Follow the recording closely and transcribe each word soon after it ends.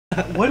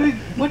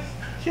What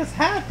just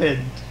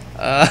happened?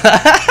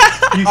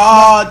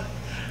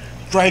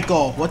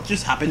 Draco, what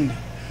just happened?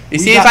 You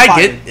see,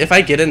 if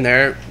I get in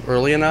there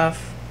early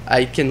enough,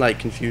 I can like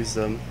confuse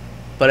them.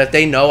 But if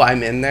they know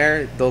I'm in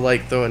there, they'll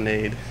like throw a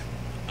nade.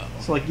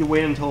 So like you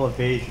wait until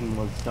evasion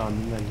was done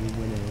and then you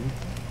went in.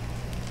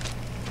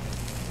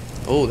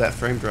 Oh, that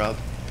frame drop.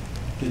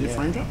 Did it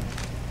frame drop?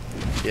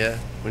 Yeah,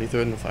 when you threw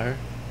it in the fire.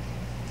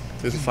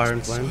 Through the fire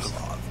and flames.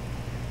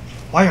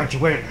 Why aren't you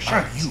wearing a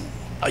shirt?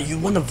 Are you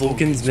one of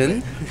Vulcan's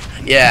men?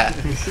 Yeah.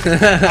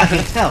 I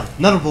can tell.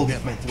 None of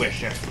Vulcan's men wear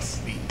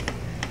shirts.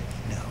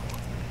 No.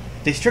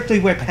 They strictly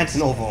wear pants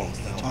and overalls,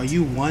 though. Are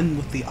you one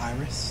with the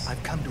iris?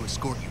 I've come to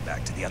escort you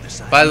back to the other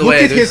side. By the Look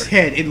way, at his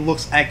head. It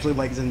looks actually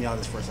like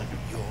Zenyatta's for a second.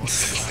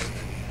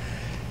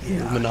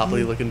 Yeah,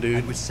 Monopoly looking I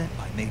dude. was sent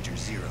by Major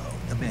Zero,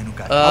 the man who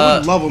got. I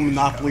would love a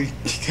Monopoly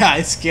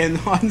guy skin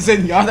on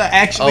Zenyatta,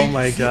 actually. Oh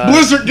my god.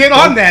 Blizzard, get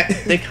on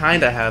that! They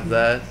kind of have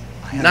that.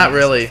 Not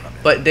really,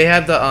 but they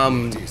have the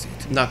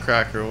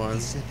Nutcracker one. He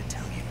said to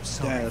tell you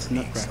sorry Yeah, it's for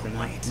being Nutcracker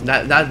so now.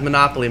 late. Not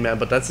Monopoly Man,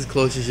 but that's as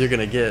close as you're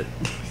gonna get.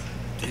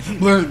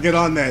 Blizzard, get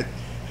on that.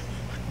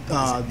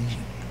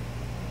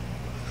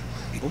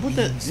 What would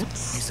that?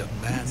 He's a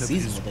man of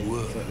Season his would they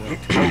word. fit with?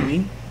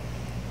 Halloween?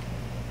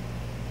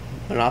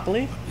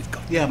 Monopoly? We've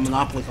got Yeah,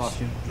 Monopoly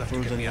costume. Left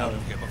For to get me out Zenyatta.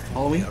 of here before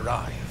Halloween? we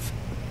arrive.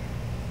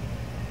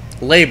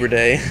 Labor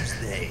Day.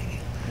 They,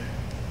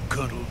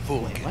 Colonel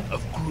Vulcan what?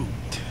 of Groot.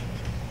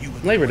 You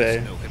and Labor the Day.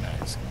 West know him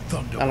as I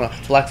don't know.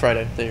 Thunderbolt. Black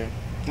Friday. There you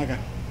go. Okay.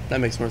 That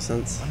makes more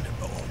sense.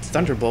 Thunderbolt.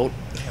 Thunderbolt.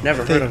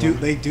 Never heard They of do. him.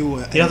 They do.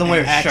 He doesn't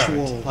wear a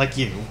actual. shirt, like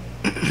you.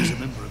 He's a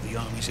member of the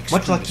Army's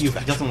Much like you, he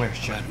extremist doesn't wear a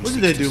faction, shirt. who What did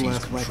seeks they to do seize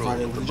last Black control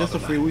Friday? of Was the it just a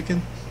free motherland.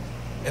 weekend?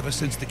 Ever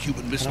since the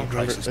Cuban Missile don't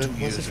remember. Crisis 2 Was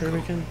years it free ago,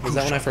 weekend? Was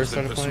that when I Khrushchev first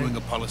has been started playing?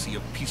 pursuing a policy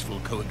of peaceful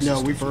coexistence.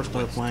 No, we with first the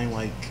started West. playing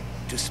like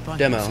Despite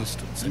Demo.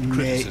 resistance and May,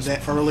 criticism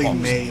that from early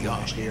officers May of the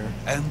last army year.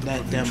 and the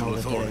That provincial demo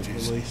that they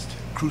authorities, released.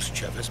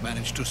 Khrushchev has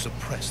managed to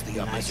suppress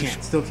the I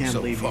opposition. still can't so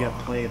believe you far. got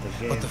to play the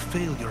game. But the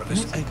failure of his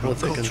With the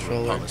agricultural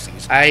controller.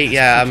 policies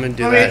Yeah, I'm gonna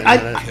do I that mean, in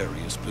a minute.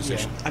 precarious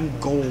position. I'm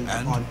gold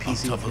And on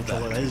PC top of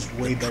controller. That is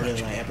way better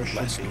than I ever should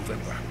last be.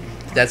 November.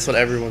 That's what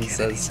everyone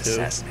says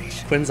too.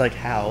 Quinn's like,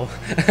 how?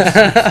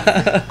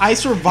 I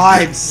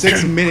survived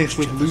 6 minutes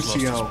with Khrushchev has lost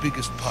Lucio his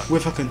biggest partner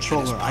with a in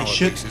controller. his I power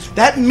should. bases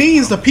That right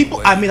means the from people.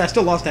 way. I mean, I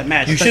still lost that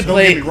match. You should Don't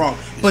play- get me wrong,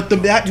 but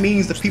that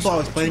means the people I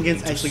was playing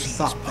against actually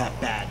sucked that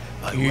bad.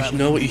 You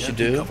know what you should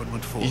do?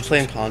 You should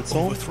play on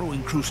console?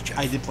 Overthrowing Khrushchev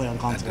I did play on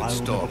console. I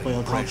will never play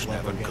on console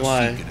ever again.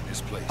 Why?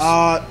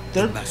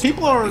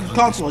 People on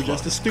console are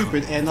just as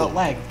stupid and not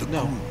lag.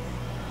 No.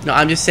 No,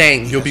 I'm just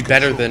saying you'll be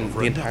better than the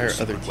entire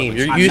other team.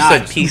 You're I'm used to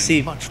not.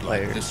 PC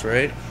players,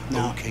 right?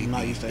 No, I'm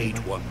not used to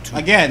anything.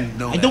 Again,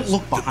 I don't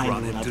look behind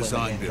me when I play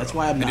the game. That's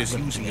why I'm not good at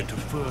using the it to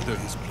game. further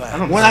his I plan.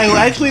 don't When I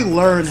actually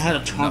learned how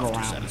to turn Enough to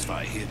around,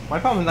 satisfy him. My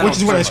problem is which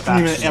is what I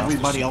scream at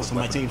everybody else on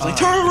my team. It's like,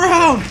 turn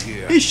around!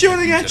 He's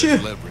shooting at you!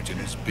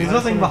 There's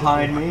nothing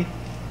behind me.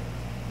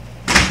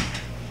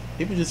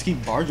 People just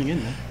keep barging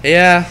in there.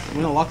 Yeah,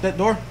 You wanna lock that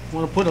door? You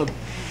wanna put a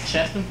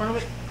chest in front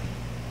of it?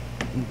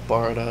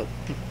 bar it up.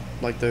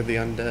 Like they're the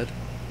undead.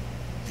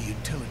 The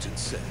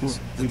intelligence says We've that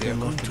they're been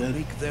going left to dead.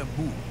 make their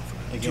move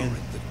Again.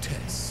 during the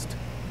test.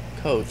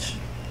 Coach.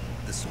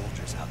 The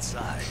soldiers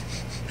outside.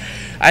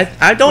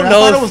 I don't Wait,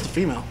 know I thought if, it was the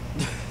female.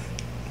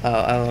 I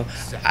don't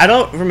know. I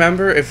don't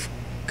remember if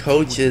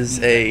Coach is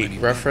a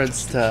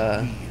reference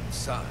to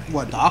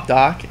What, Doc?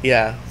 Doc.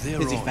 Yeah.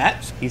 Is he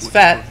fat? He's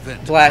fat,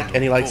 black,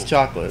 and he likes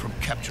chocolate. From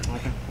capturing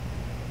Okay.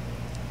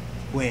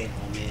 Wait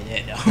a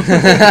minute.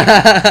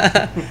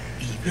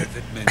 even if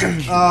it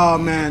meant Oh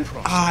man, killing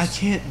I process.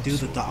 can't do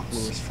the Doc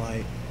Lewis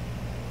fight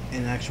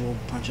in actual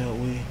Punch Out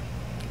Wii.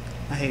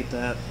 I hate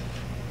that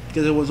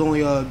because it was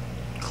only a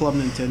Club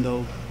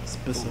Nintendo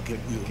specific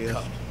Vulcan will gift.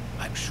 come.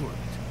 I'm sure of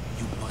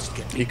it. You must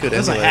get You could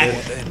That's a emulate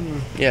hack. it.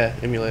 Then Yeah,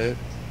 emulate it.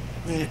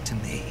 Eh, to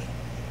me.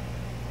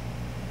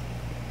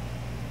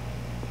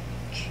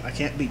 I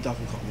can't beat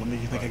Donkey Kong. Let me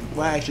think.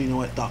 Well, actually, you know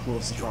what? Doc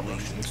Lewis is probably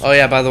easier. Oh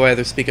yeah, by the way,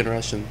 they're speaking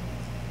Russian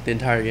the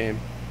entire game.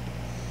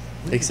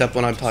 Except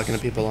when I'm talking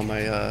to people on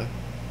my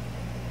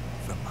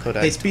From my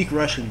They codec. speak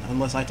Russian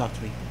unless I talk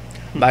to me.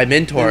 My Then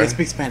mentor they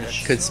speak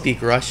Spanish. could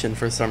speak Russian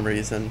for some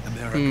reason.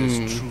 America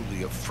is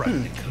truly a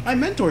frightening country. My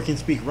mentor can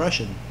speak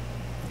Russian.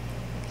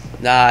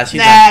 Nah, she's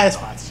Nah, it's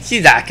fine.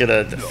 she's not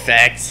gonna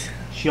defect.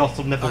 She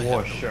also never I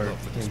wore a have no shirt love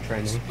for this in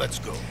place. training. Let's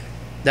go.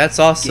 That's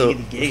also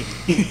Giggity,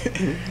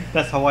 giggity.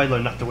 That's how I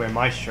learned not to wear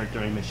my shirt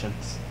during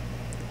missions.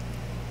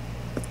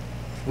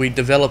 we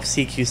develop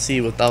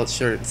CQC without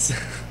shirts.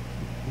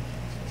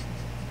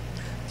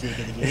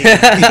 Giggity,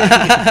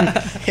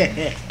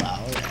 giggity.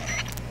 Wow.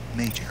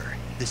 Major,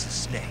 this is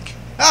Snake.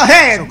 Oh,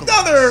 hey, Sokolov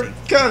another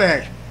saved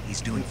codec.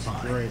 He's doing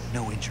fine. great.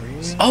 No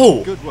injuries.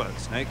 Oh, Good work,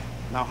 Snake.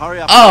 Now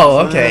hurry up. oh,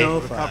 and okay. No,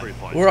 recovery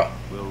point. We're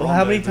We'll well,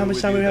 how rendezvous much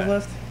with time do you we have there.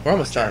 left? We're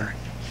almost done.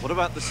 What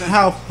about the center?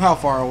 How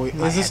far are we?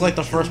 Is this like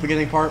the first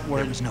beginning part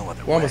where? There was no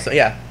other We're almost way.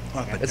 yeah.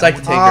 Okay. It's like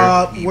the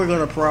Tinker. We're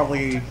gonna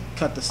probably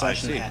cut the I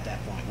session see. at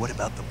that point. What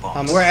about the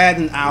boss? We're at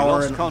an hour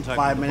lost and contact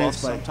 5 with the minutes,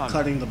 boss but sometime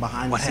cutting the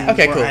behind the What scenes, happened?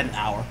 Okay, we're cool. at an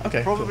hour.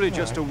 Okay. Probably cool.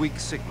 just a weak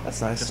signal.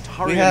 That's nice. Just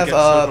hurry We and have get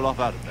Sokolov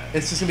out of there.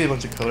 it's just gonna be a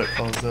bunch of codec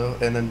calls though,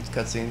 and then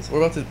cutscenes.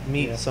 We're about to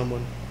meet Yeah.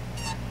 someone.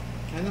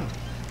 I know.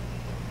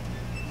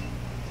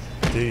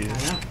 Do you? I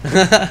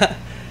know.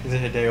 Is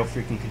it Hideo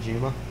freaking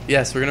Kojima?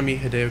 Yes, we're gonna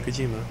meet Hideo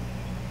Kojima.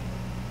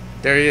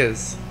 There he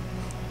is.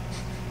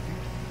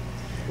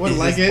 I would He's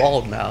like just it.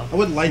 bald now. I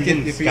would like He's it in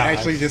if he disguise.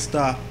 actually just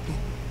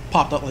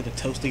popped up like a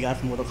toasty guy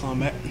from Mortal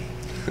Kombat.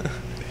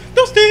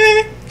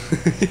 Toasty!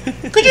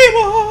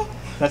 Kojima!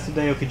 That's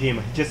Hideo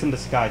Kojima. He's just in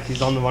disguise.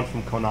 He's on the run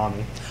from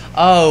Konami.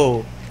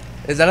 Oh,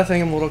 is that a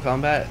thing in Mortal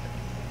Kombat?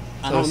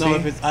 I don't know Toasty?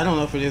 if it's. I don't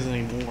know if it is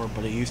anymore,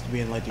 but it used to be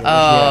in like the original.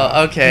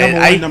 Oh, okay. Number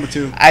one, number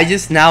two. I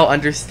just now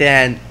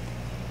understand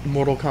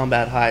Mortal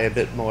Kombat High a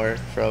bit more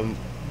from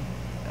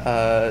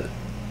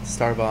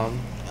Starbomb.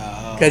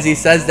 Because he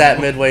says that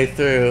midway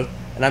through,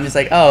 and I'm just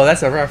like, oh,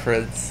 that's a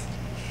reference.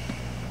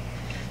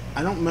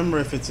 I don't remember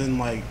if it's in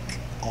like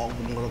all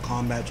the Mortal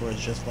Kombat or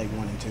it's just like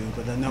 1 and 2,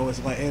 but I know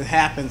it's like it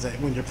happens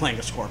when you're playing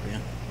a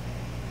Scorpion.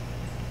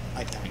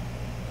 I think.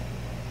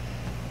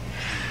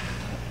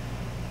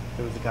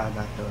 There was a guy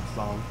back there I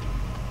saw him.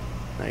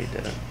 No, you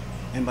didn't.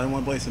 Anybody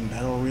want to play some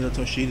Battle Arena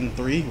Toshinden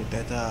 3 with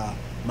that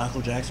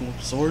Michael Jackson with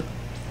the sword?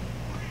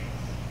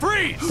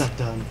 Not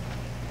done.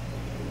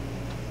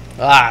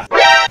 Ah.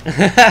 Bunch of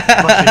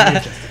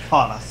ninjas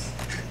caught us.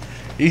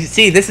 You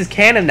see, this is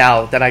canon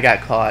now that I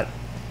got caught.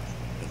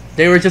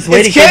 They were just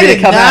waiting It's for me to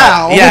canon come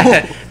now. out.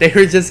 Yeah, they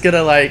were just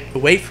gonna like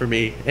wait for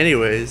me.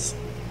 Anyways,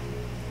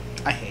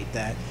 I hate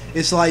that.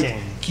 It's like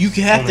Dang. you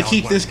have to Only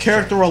keep on this one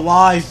character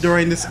alive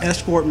during this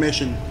escort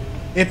mission.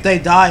 If they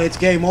die, it's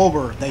game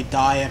over. They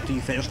die after you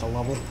finish the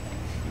level.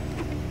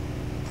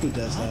 Who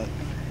does that?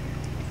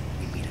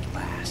 We meet at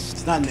last.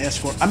 It's not an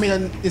escort. I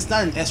mean, it's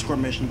not an escort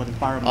mission, but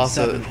Environment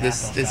also 7 has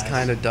this those is guys.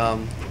 kind of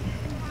dumb.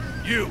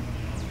 You're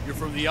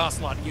from the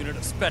Ocelot unit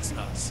of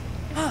Spetsnaz.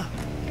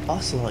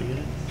 Ocelot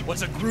unit.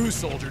 What's a GRU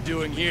soldier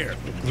doing here?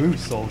 Groove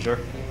soldier.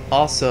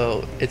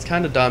 Also, it's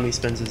kind of dumb he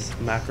spins his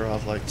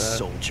Makarov like that.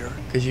 Soldier.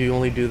 Because you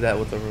only do that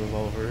with a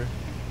revolver.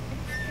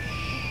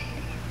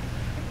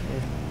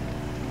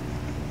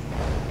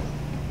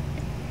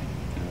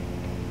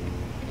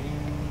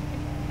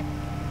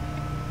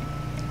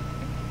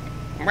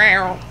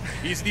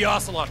 He's the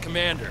Ocelot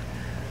commander.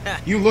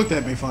 You looked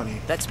at me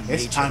funny. That's It's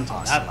major time to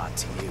ocelot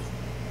to you.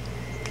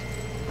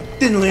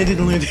 Didn't land.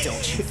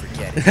 Don't you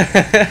forget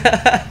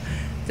it.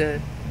 Da,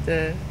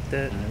 da,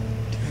 da.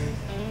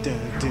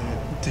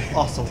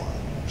 Ocelot.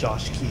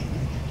 Josh Keaton.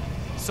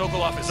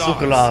 Sokolov is ours.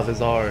 Sokolov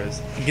is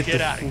ours. Get Get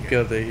the outta fuck here.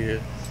 out of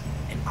here.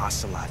 An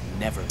ocelot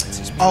never lets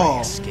his prey Oh,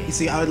 escape. you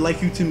see, I would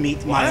like you to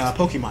meet my What?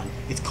 Pokemon.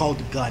 It's called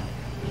the Gun.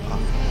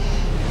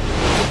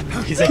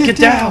 He's like, get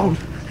down!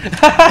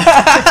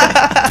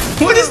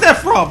 What is that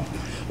from?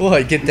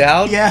 What, get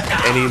down? Yeah.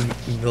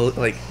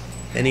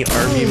 Any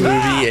army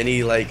movie,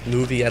 any like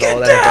movie at all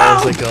that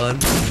involves a gun.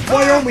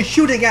 Why aren't we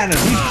shooting at him?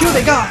 He's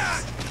shooting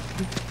us!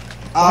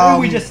 Why are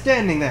we just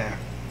standing there?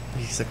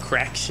 He's a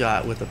crack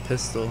shot with a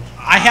pistol.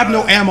 I have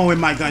no ammo in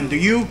my gun. Do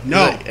you?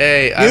 No. He's like,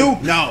 hey, You?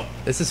 No.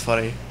 This is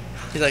funny.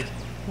 He's like,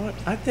 what?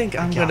 I think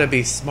I'm gonna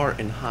be smart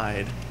and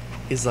hide.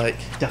 He's like,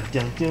 Dun,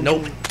 dun, dun,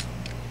 nope.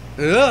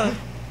 dun. Ugh.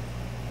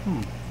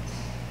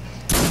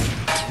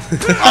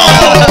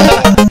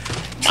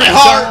 My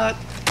heart!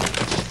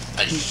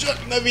 I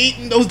shouldn't have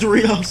eaten those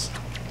Doritos.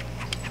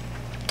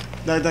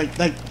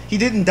 Like, he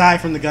didn't die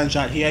from the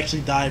gunshot. He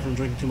actually died from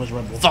drinking too much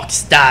Red Bull.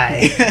 Fox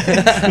die.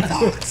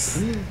 Fox.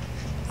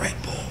 Red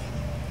Bull.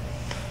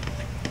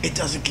 It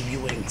doesn't give you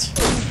wings.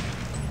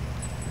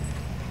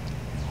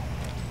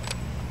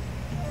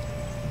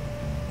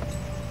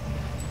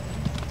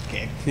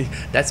 Okay.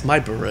 That's my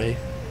beret.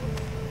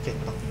 Get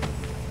the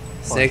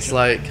Snake's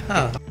like,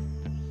 huh?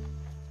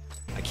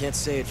 I can't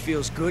say it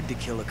feels good to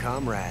kill a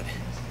comrade,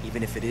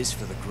 even if it is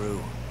for the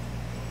GRU.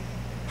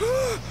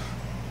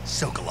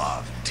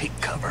 Sokolov, take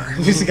cover. At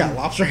least he got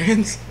lobster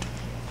hands.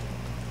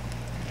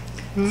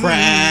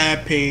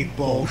 Crab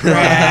people.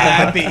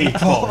 Crab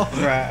people.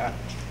 crap.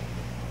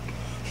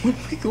 When are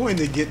we going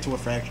to get to a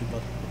fracture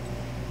button?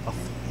 A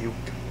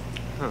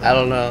fuke. I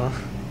don't know.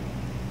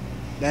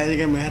 That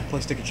again, we have to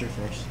play stick and shift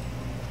first.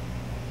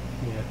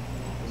 Yeah.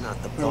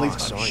 Not the Or at least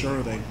boss, I'm are sure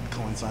you? they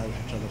coincide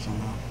with each other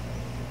somehow.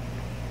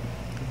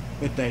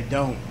 If they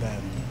don't,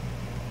 then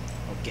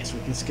I guess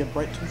we can skip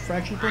right to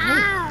fracture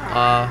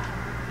button.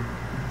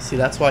 See,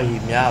 that's why he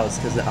meows,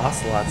 because the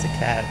ocelot's a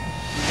cat.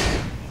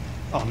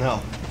 Oh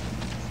no.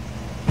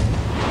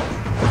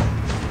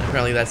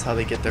 Apparently that's how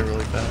they get there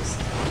really fast.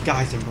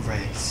 Guys in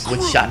berets.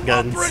 With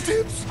shotguns.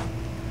 Operatives!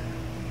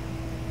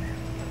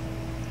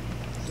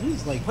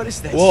 This is like What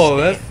is that Whoa,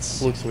 that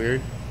stance? looks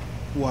weird.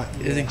 what?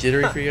 Is it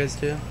jittery for you guys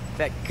too?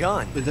 That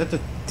gun. Is that the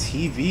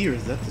TV or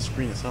is that the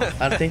screen itself?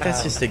 I think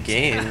that's just a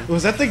game.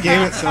 Was that the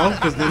game itself?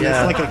 Because then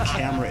Yeah. it's like a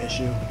camera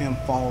issue. Him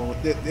follow.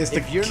 It's the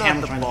If you're not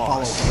camera the trying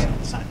boss. to follow him.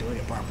 It's not doing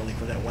it properly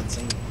for that one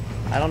scene.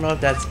 I don't know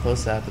if that's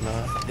supposed to happen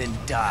though. Then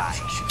die.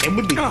 It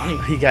would be funny.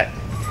 He got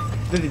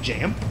Did it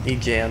jam? He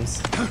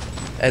jams.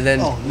 And then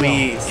Oh, no.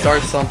 we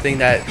start something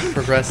that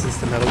progresses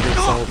to Metal Gear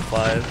Solid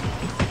 5.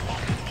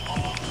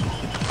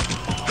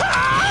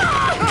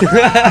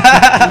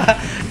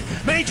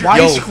 Why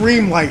Yo.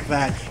 scream like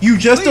that? You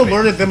just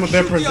alerted them of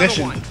their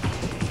position.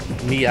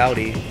 Me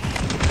outie.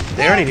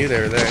 They already knew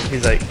they were there.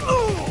 He's like,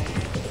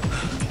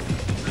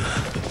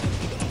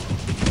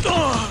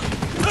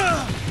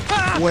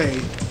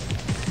 Wait.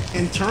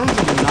 In terms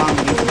of the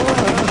non-lethal,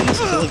 can you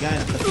just kill a guy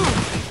at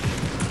the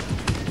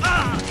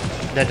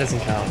that doesn't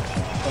count.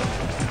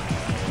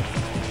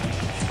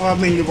 Oh, I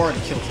mean, you've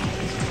already killed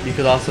him. You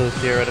could also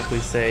theoretically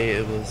say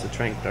it was a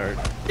trank dart.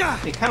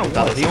 It kind of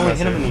That was. was He only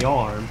hit him impressive. in the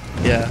arm.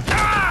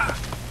 Yeah.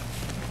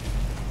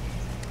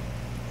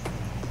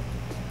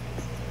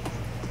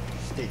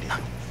 Stay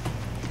down.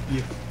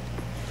 You.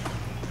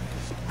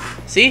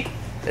 See?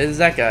 It's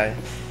that guy.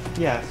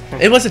 Yeah.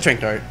 It was a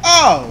trank dart.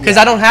 Oh! Because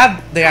I don't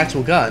have the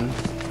actual gun.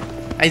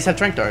 I just have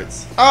trank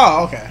darts.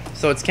 Oh, okay.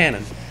 So it's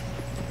canon.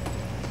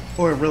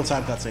 Or a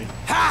real-time cutscene.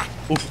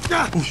 Oof. He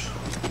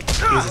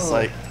was just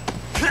like,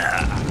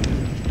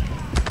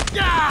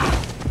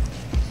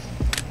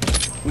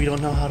 we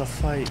don't know how to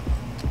fight.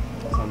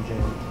 I'm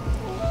jammed.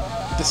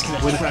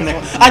 Disconnect.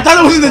 I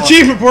thought it was an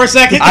achievement for a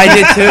second. I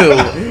did too.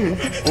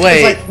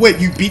 Wait, It's like, wait,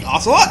 you beat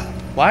Ocelot?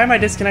 why am I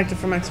disconnected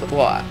from Xbox?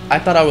 Well, I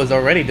thought I was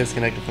already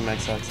disconnected from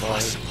Xbox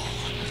Live.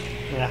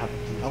 Yeah.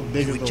 How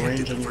big is the Ejected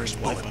range the of your first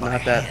Wi-Fi? bullet.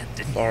 Not that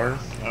far.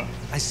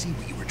 I see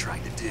what you were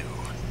trying to do,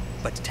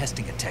 but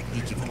testing a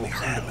technique you've only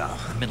heard about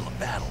in the middle of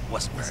battle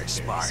wasn't very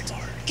smart.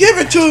 Give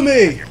it to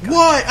me!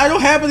 Why? I don't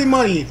have any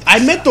money. I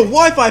meant the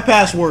Wi-Fi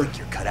password.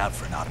 You're cut out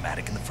for an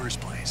automatic in the first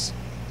place.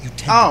 You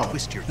tend Oh, to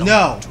twist your no.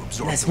 elbow to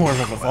absorb That's the more of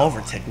a blow.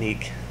 revolver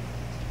technique.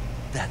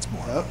 That's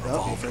more Oh, of a oh,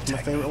 revolver that's my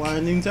technique. favorite line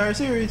in the entire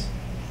series.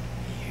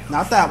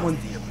 Not that one.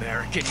 The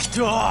American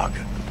dog.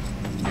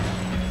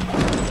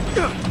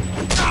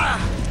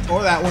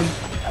 Or that one. Or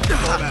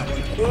that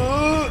one.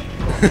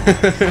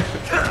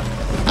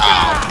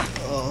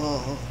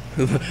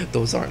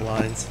 Those aren't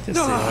lines. Yes,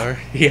 they are.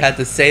 He had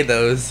to say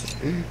those.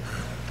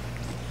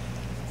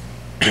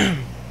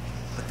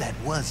 But that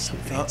was some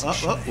fancy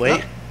shit.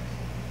 Wait,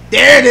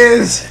 There it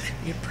is!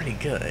 you're pretty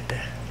good.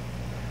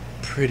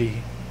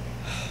 Pretty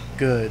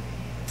good.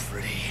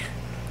 Pretty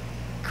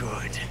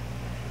good.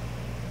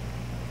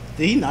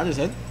 Did he nod his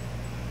head?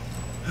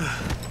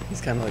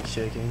 He's kind of like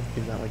shaking.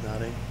 He's not like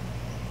nodding.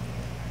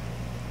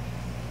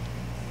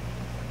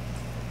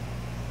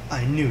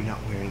 I knew not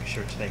wearing a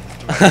shirt today was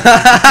the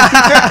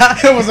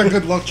right. It was a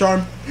good luck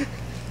charm.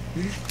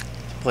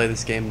 Play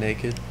this game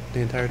naked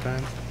the entire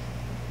time.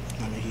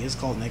 I mean, he is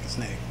called Naked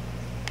Snake.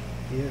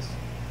 He is.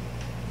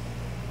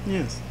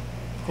 Yes.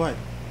 Quite.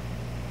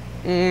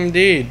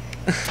 Indeed.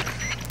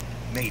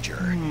 Major,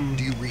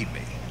 do you read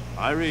me?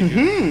 I read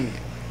you.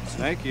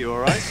 Snake, you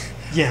alright?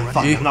 Yeah,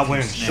 fuck, I'm not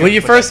wearing a shirt. When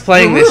you're first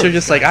playing this, you're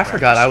just like, I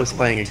forgot I was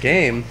playing a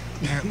game.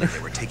 Apparently they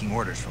were taking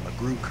orders from a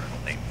GRU colonel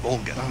named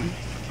Volga.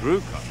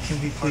 Group.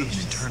 Can we Part of please an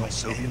just internal like,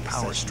 Soviet end the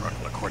power session?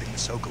 struggle, according to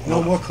Sokolov.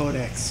 No more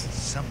codex.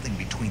 Something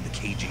between the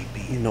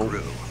KGB and Nope.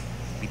 GRU.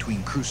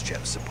 Between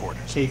Khrushchev's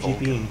supporters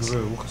KGB and Volgans.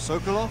 GRU.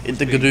 Sokolov In was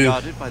the being GRU.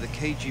 guarded by the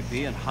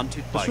KGB and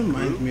hunted by This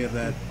reminds GRU. me of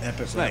that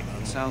epic Snake, rap it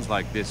battle. sounds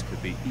like this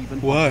could be even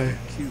Why?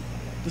 cute.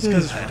 Just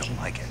because it's I Russian.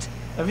 don't like it.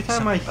 Every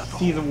time I Something about the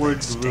see the whole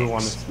word thing GRU on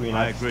the stinks. screen,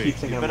 I I agree. keep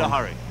thinking You better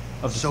hurry.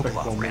 of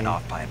Despicable Sokolov ran Me.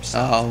 off by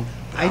himself. Oh,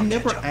 but I I'll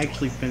never catch up to him.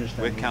 actually finished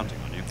that We're movie. counting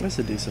on you. that's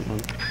a decent one.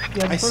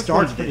 Yeah, the I first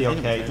started one's pretty it, I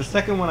didn't okay. finish The it.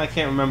 second one, I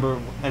can't remember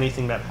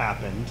anything that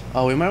happened.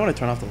 Oh, we might want to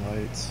turn off the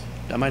lights.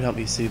 That might help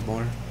me see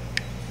more.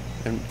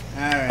 And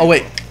Alright. oh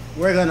wait.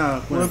 We're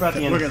gonna. We're about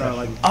to end We're the gonna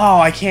session. like. Oh,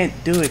 I can't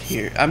do it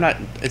here. I'm not.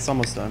 It's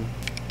almost done.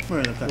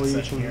 We're gonna cut the Well, you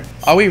session can- here.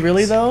 Are we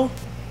really though?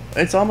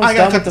 It's almost I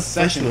gotta done cut with the the first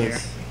session here.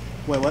 list.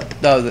 Wait,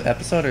 what? No, the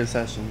episode or the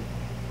session.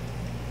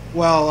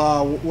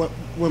 Well,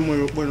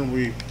 when are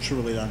we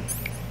truly done?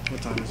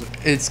 What time is it?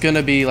 It's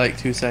gonna be like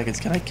 2 seconds.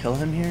 Can I kill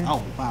him here?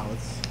 Oh wow,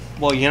 it's.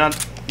 Well, you're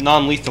not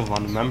non-lethal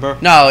one, remember?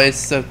 No,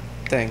 it's the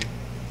thing.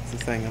 It's the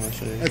thing I'm gonna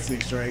show you. That's the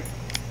Easter egg.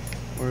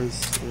 Where's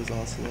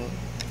Ocelot?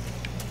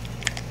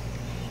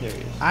 There he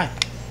is. Hi.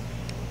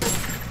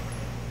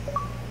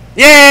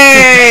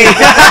 Yay!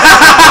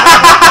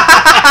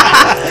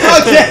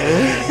 Okay.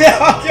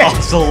 Yeah, okay.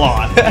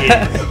 Ocelot.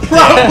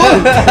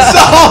 Problem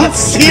solved.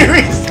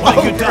 Series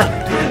over.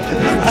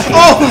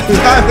 Oh my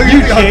God! Look You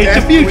at me, changed the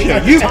okay. future.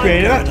 You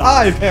created a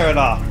time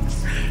paradox.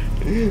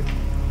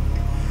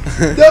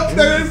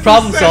 That is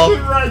Problem the session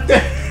solved. right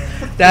there.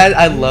 That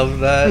I love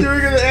that. You were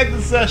gonna end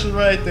the session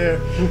right there.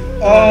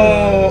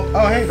 Oh,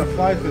 hey, the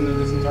fly's been there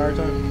this entire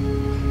time.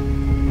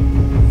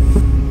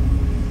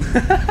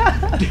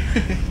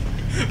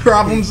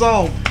 Problem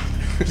solved.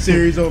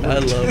 Series over. I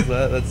love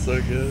that. That's so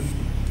good.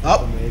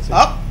 Up, Amazing.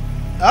 up,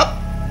 up,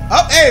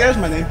 up. Hey, there's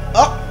my name.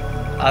 Up,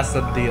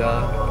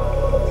 Asadia.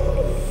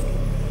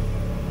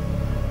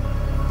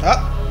 up,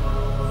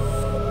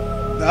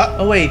 up.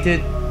 Oh wait,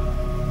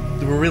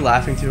 were we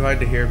laughing too hard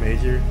to hear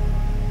Major?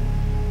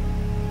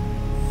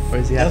 Or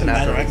is he Doesn't having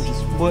matter. I can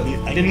afterwards? just. What- I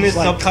can didn't just, the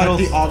like, cut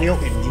subtitles- the audio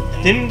and mute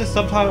that. Didn't the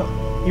subtitle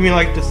You mean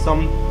like the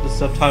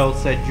subtitle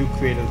said you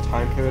created a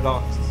time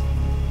paradox?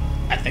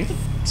 I think the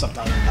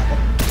subtitle is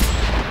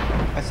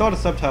that I saw the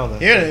subtitle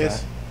that Here said it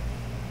is.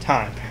 that.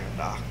 Time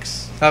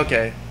paradox.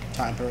 Okay. one.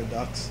 Time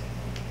paradox.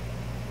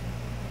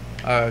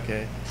 Oh,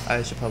 okay.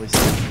 I should probably say.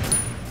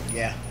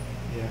 Yeah.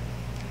 Yeah.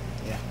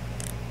 Yeah.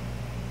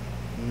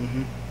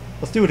 Mm-hmm.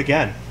 Let's do it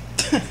again.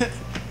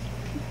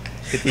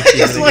 Get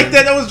Just like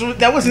that.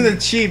 That was an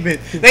achievement.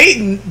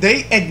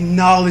 They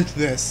acknowledged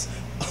this.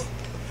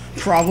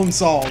 Problem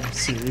solved.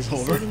 Series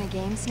over. Saving the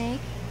game, Snake?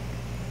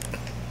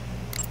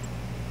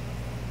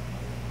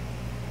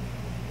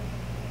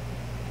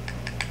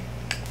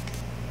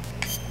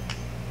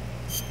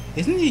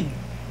 Isn't he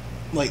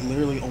like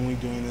literally only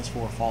doing this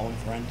for a fallen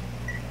friend?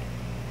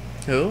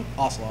 Who?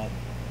 Ocelot.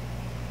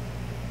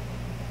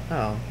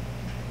 Oh.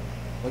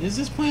 What is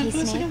this plan Hey, for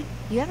this Snake, again?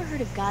 you ever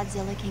heard of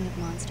Godzilla, King of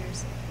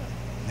Monsters?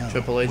 No,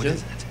 Triple what Agent?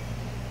 is it?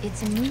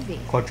 It's a movie.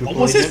 Quadruple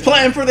What was his agent?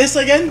 plan for this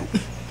again?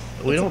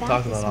 We It's don't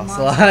talk this about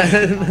monster Ocelot.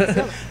 named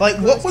Godzilla. Like,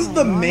 what Grows was to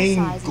the an enormous main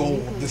size and goal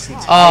nuclear of this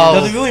threat. Oh.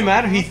 Does it really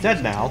matter? He's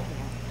dead now.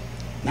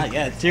 Not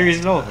yet. Series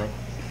is over.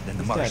 Then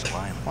the He's Marshall dead.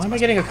 Islands Why am I must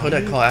getting a be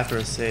codec call after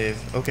a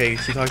save? Okay,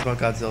 she talked about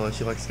Godzilla.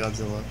 She likes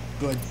Godzilla.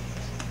 Good.